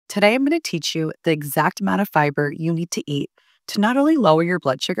Today, I'm going to teach you the exact amount of fiber you need to eat to not only lower your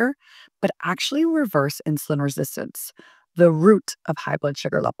blood sugar, but actually reverse insulin resistance, the root of high blood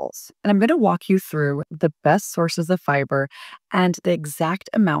sugar levels. And I'm going to walk you through the best sources of fiber and the exact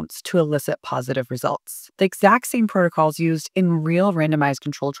amounts to elicit positive results. The exact same protocols used in real randomized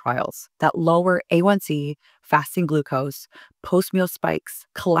controlled trials that lower A1C, fasting glucose, post-meal spikes,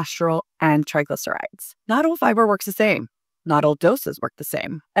 cholesterol, and triglycerides. Not all fiber works the same. Not all doses work the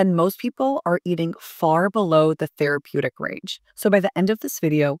same, and most people are eating far below the therapeutic range. So by the end of this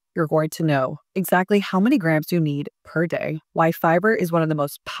video, you're going to know exactly how many grams you need per day, why fiber is one of the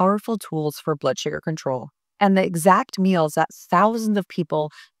most powerful tools for blood sugar control, and the exact meals that thousands of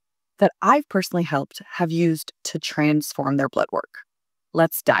people that I've personally helped have used to transform their blood work.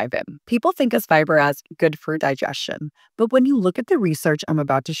 Let's dive in. People think of fiber as good for digestion, but when you look at the research I'm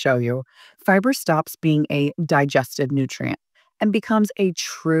about to show you, fiber stops being a digestive nutrient and becomes a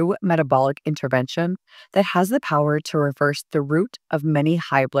true metabolic intervention that has the power to reverse the root of many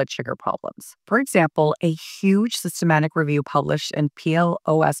high blood sugar problems. For example, a huge systematic review published in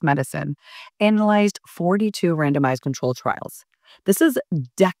PLOS Medicine analyzed 42 randomized controlled trials. This is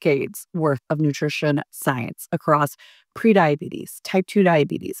decades worth of nutrition science across prediabetes, type 2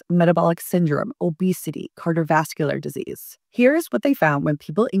 diabetes, metabolic syndrome, obesity, cardiovascular disease. Here's what they found when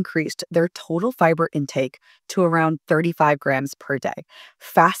people increased their total fiber intake to around 35 grams per day.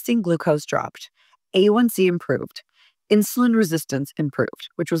 Fasting glucose dropped, A1C improved, insulin resistance improved,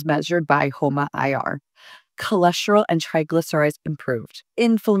 which was measured by HOMA-IR. Cholesterol and triglycerides improved.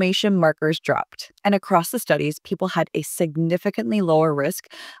 Inflammation markers dropped. And across the studies, people had a significantly lower risk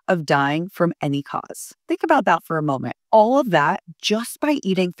of dying from any cause. Think about that for a moment. All of that just by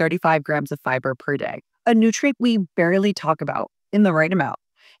eating 35 grams of fiber per day, a nutrient we barely talk about in the right amount.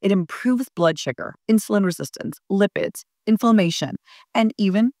 It improves blood sugar, insulin resistance, lipids, inflammation, and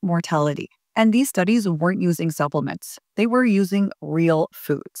even mortality. And these studies weren't using supplements. They were using real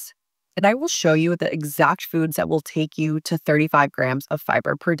foods. And I will show you the exact foods that will take you to 35 grams of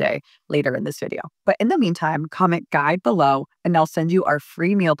fiber per day later in this video. But in the meantime, comment guide below and I'll send you our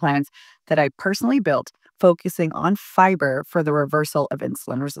free meal plans that I personally built focusing on fiber for the reversal of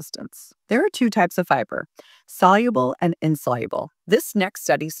insulin resistance. There are two types of fiber, soluble and insoluble. This next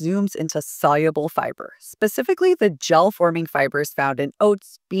study zooms into soluble fiber, specifically the gel-forming fibers found in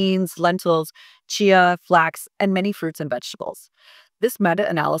oats, beans, lentils, chia, flax, and many fruits and vegetables. This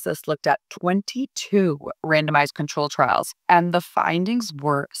meta-analysis looked at 22 randomized control trials, and the findings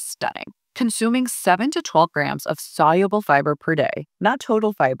were stunning. Consuming 7 to 12 grams of soluble fiber per day, not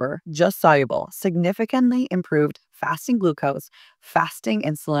total fiber, just soluble, significantly improved fasting glucose, fasting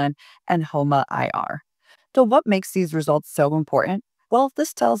insulin, and HOMA-IR. So what makes these results so important? Well,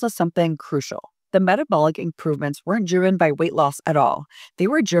 this tells us something crucial. The metabolic improvements weren't driven by weight loss at all. They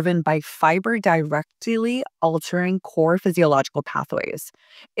were driven by fiber directly altering core physiological pathways.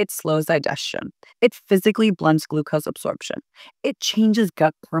 It slows digestion. It physically blunts glucose absorption. It changes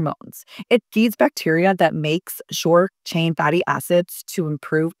gut hormones. It feeds bacteria that makes short-chain fatty acids to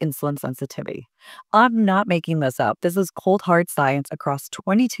improve insulin sensitivity. I'm not making this up. This is cold hard science across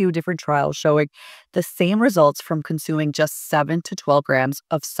 22 different trials showing the same results from consuming just 7 to 12 grams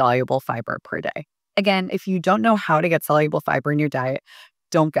of soluble fiber per day. Again, if you don't know how to get soluble fiber in your diet,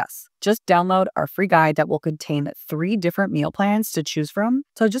 don't guess. Just download our free guide that will contain 3 different meal plans to choose from.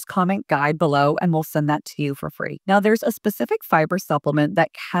 So just comment guide below and we'll send that to you for free. Now, there's a specific fiber supplement that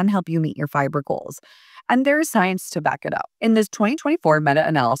can help you meet your fiber goals. And there is science to back it up. In this 2024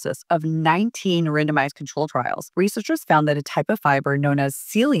 meta-analysis of 19 randomized control trials, researchers found that a type of fiber known as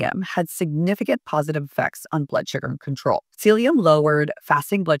psyllium had significant positive effects on blood sugar control. Psyllium lowered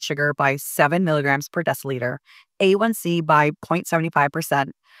fasting blood sugar by 7 milligrams per deciliter, A1C by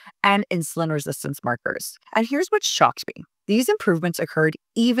 0.75%, and insulin resistance markers. And here's what shocked me. These improvements occurred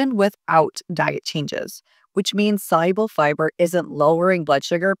even without diet changes, which means soluble fiber isn't lowering blood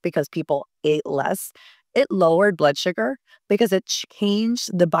sugar because people ate less. It lowered blood sugar because it changed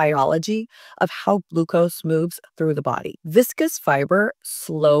the biology of how glucose moves through the body. Viscous fiber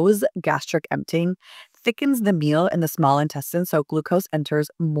slows gastric emptying, thickens the meal in the small intestine so glucose enters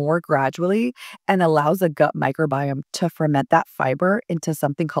more gradually and allows the gut microbiome to ferment that fiber into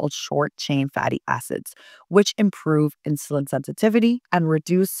something called short-chain fatty acids, which improve insulin sensitivity and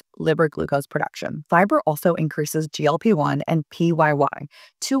reduce liver glucose production. Fiber also increases GLP-1 and PYY,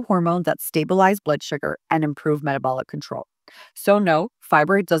 2 hormones that stabilize blood sugar and improve metabolic control. So, no,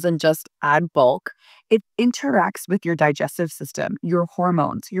 fiber doesn't just add bulk, it interacts with your digestive system, your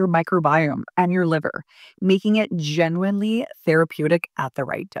hormones, your microbiome, and your liver, making it genuinely therapeutic at the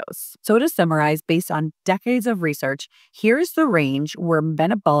right dose. So, to summarize, based on decades of research, here's the range where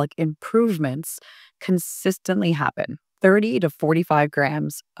metabolic improvements consistently happen. 30 to 45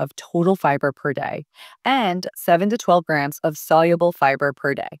 grams of total fiber per day and 7 to 12 grams of soluble fiber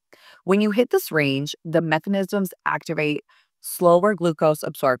per day. When you hit this range, the mechanisms activate slower glucose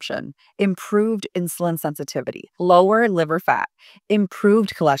absorption, improved insulin sensitivity, lower liver fat,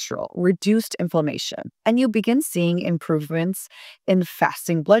 improved cholesterol, reduced inflammation, and you begin seeing improvements in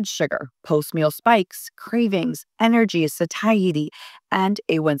fasting blood sugar, post meal spikes, cravings, energy, satiety, and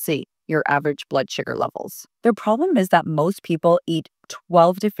A1C, your average blood sugar levels. The problem is that most people eat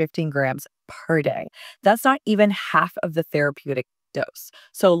 12 to 15 grams per day. That's not even half of the therapeutic dose.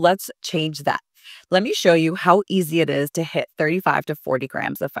 So let's change that. Let me show you how easy it is to hit 35 to 40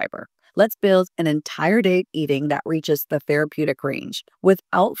 grams of fiber. Let's build an entire day of eating that reaches the therapeutic range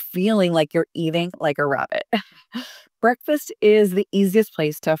without feeling like you're eating like a rabbit. Breakfast is the easiest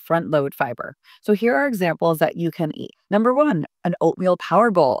place to front load fiber. So here are examples that you can eat. Number one, an oatmeal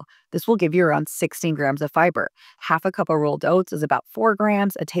power bowl. This will give you around 16 grams of fiber. Half a cup of rolled oats is about 4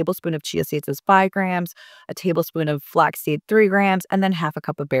 grams. A tablespoon of chia seeds is 5 grams. A tablespoon of flaxseed, 3 grams. And then half a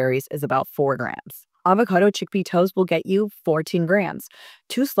cup of berries is about 4 grams. Avocado chickpea toast will get you 14 grams.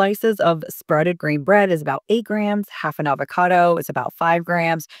 2 slices of sprouted grain bread is about 8 grams. Half an avocado is about 5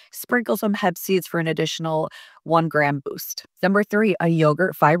 grams. Sprinkle some hemp seeds for an additional 1 gram boost. Number 3, a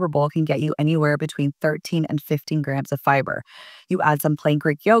yogurt fiber bowl can get you anywhere between 13 and 15 grams of fiber. You add some plain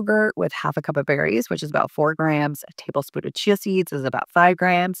Greek yogurt with half a cup of berries, which is about 4 grams. A tablespoon of chia seeds is about 5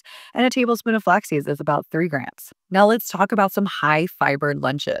 grams. And a tablespoon of flax seeds is about 3 grams. Now let's talk about some high fiber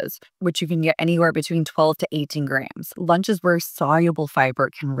lunches, which you can get anywhere between 12 to 18 grams. Lunches where soluble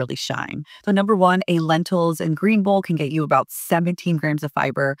fiber can really shine. So number 1, a lentils and green bowl can get you about 17 grams of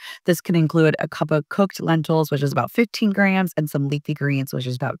fiber. This can include a cup of cooked lentils, which is about 15 grams, and some leafy greens, which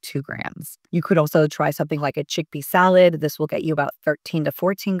is about 2 grams. You could also try something like a chickpea salad. This will get you about 13 to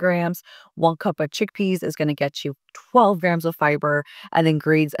 14 grams. 1 cup of chickpeas is going to get you 12 grams of fiber, and then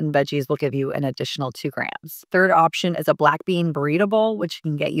greens and veggies will give you an additional 2 grams. Third option is a black bean burrito bowl, which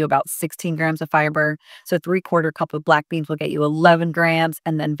can get you about 16 grams of fiber. So 3/4 cup of black beans will get you 11 grams,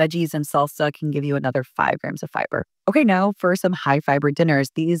 and then veggies and salsa can give you another 5 grams of fiber. Okay, now for some high fiber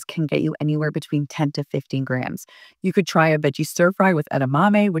dinners, these can get you anywhere between 10 to 15 grams. You could try a veggie stir fry with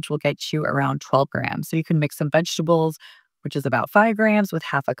edamame, which will get you around 12 grams. So you can mix some vegetables, which is about 5 grams, with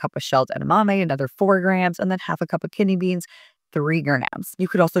half a cup of shelled edamame, another 4 grams, and then half a cup of kidney beans, 3 grams. You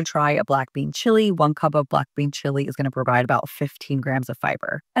could also try a black bean chili. 1 cup of black bean chili is going to provide about 15 grams of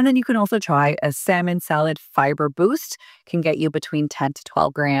fiber. And then you can also try a salmon salad fiber boost, can get you between 10 to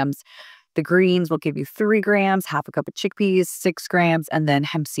 12 grams. The greens will give you 3 grams, half a cup of chickpeas, 6 grams, and then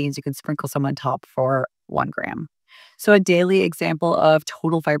hemp seeds, you can sprinkle some on top for 1 gram. So a daily example of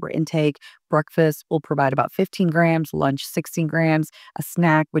total fiber intake: breakfast will provide about 15 grams, lunch 16 grams, a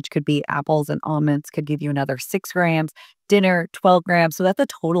snack, which could be apples and almonds, could give you another 6 grams, dinner 12 grams. So that's a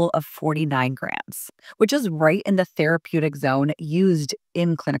total of 49 grams, which is right in the therapeutic zone used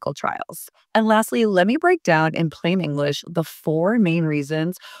in clinical trials. And lastly, let me break down in plain English the 4 main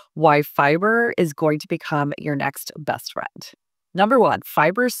reasons why fiber is going to become your next best friend. Number 1,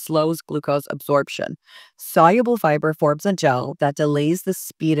 fiber slows glucose absorption. Soluble fiber forms a gel that delays the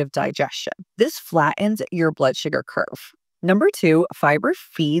speed of digestion. This flattens your blood sugar curve. Number 2, fiber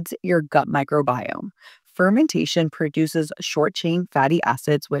feeds your gut microbiome. Fermentation produces short-chain fatty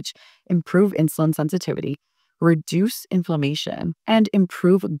acids, which improve insulin sensitivity, reduce inflammation, and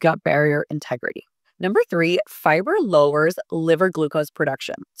improve gut barrier integrity. Number 3, fiber lowers liver glucose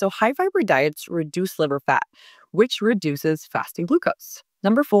production. So high fiber diets reduce liver fat, which reduces fasting glucose.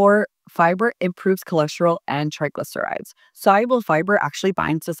 Number 4, fiber improves cholesterol and triglycerides. Soluble fiber actually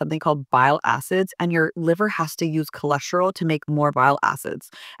binds to something called bile acids, and your liver has to use cholesterol to make more bile acids,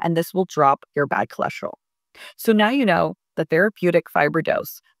 and this will drop your bad cholesterol. So now you know the therapeutic fiber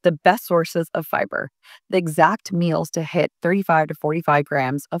dose, the best sources of fiber, the exact meals to hit 35 to 45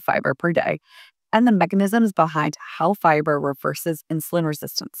 grams of fiber per day, and the mechanisms behind how fiber reverses insulin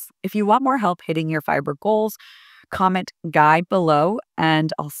resistance. If you want more help hitting your fiber goals, comment guide below,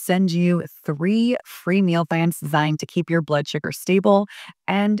 and I'll send you 3 free meal plans designed to keep your blood sugar stable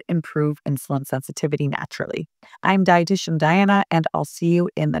and improve insulin sensitivity naturally. I'm Dietitian Diana, and I'll see you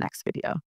in the next video.